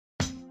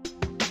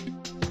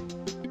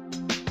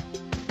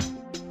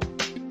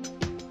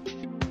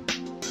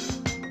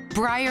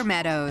Briar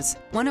Meadows,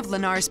 one of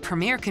Lennar's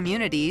premier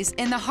communities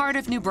in the heart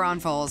of New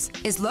Braunfels,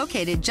 is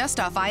located just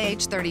off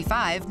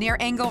IH-35 near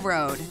Engel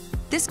Road.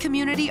 This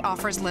community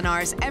offers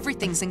Lennar's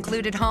Everything's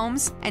Included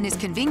homes and is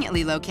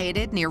conveniently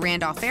located near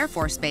Randolph Air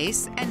Force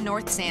Base and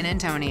North San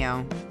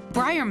Antonio.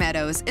 Briar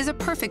Meadows is a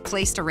perfect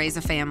place to raise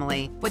a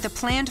family, with a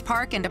planned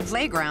park and a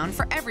playground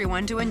for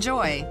everyone to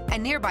enjoy.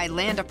 And nearby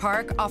Landa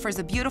Park offers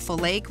a beautiful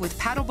lake with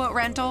paddleboat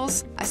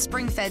rentals, a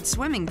spring-fed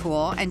swimming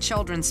pool and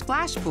children's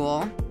splash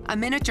pool, a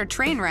miniature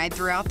train ride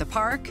throughout the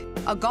park,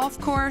 a golf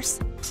course,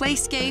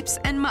 playscapes,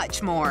 and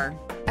much more.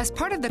 As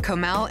part of the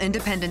Comal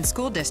Independent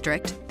School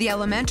District, the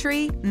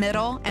elementary,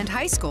 middle, and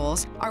high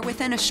schools are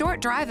within a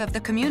short drive of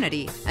the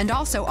community and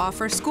also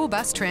offer school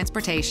bus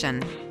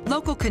transportation.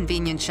 Local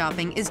convenience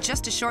shopping is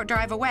just a short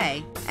drive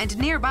away, and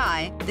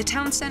nearby, the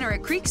town center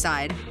at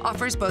Creekside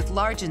offers both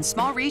large and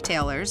small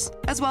retailers,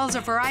 as well as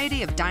a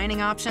variety of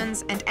dining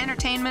options and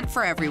entertainment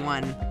for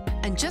everyone.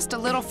 And just a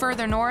little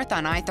further north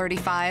on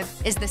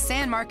I-35 is the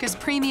San Marcos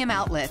Premium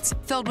Outlets,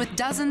 filled with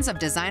dozens of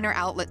designer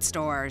outlet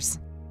stores.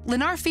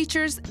 Lennar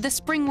features the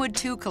Springwood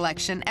Two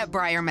Collection at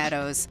Briar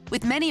Meadows,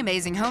 with many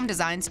amazing home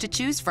designs to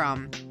choose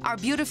from. Our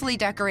beautifully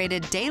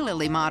decorated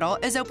Daylily model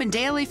is open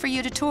daily for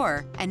you to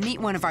tour and meet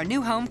one of our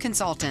new home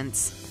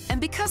consultants. And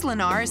because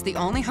Lennar is the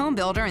only home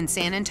builder in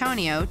San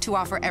Antonio to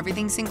offer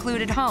Everything's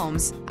Included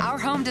homes, our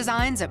home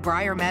designs at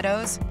Briar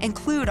Meadows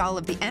include all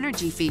of the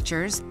energy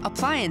features,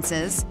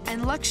 appliances,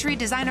 and luxury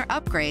designer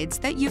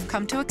upgrades that you've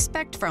come to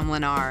expect from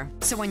Lennar.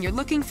 So when you're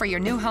looking for your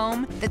new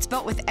home that's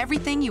built with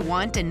everything you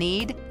want and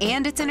need,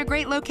 and it's in a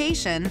great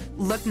location,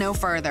 look no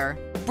further.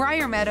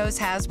 Briar Meadows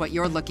has what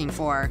you're looking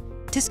for.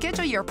 To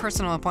schedule your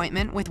personal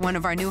appointment with one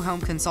of our new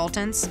home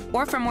consultants,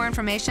 or for more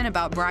information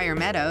about Briar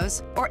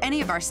Meadows or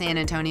any of our San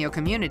Antonio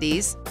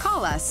communities,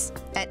 call us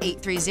at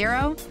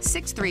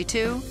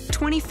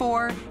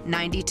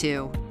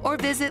 830-632-2492 or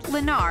visit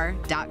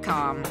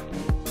lennar.com.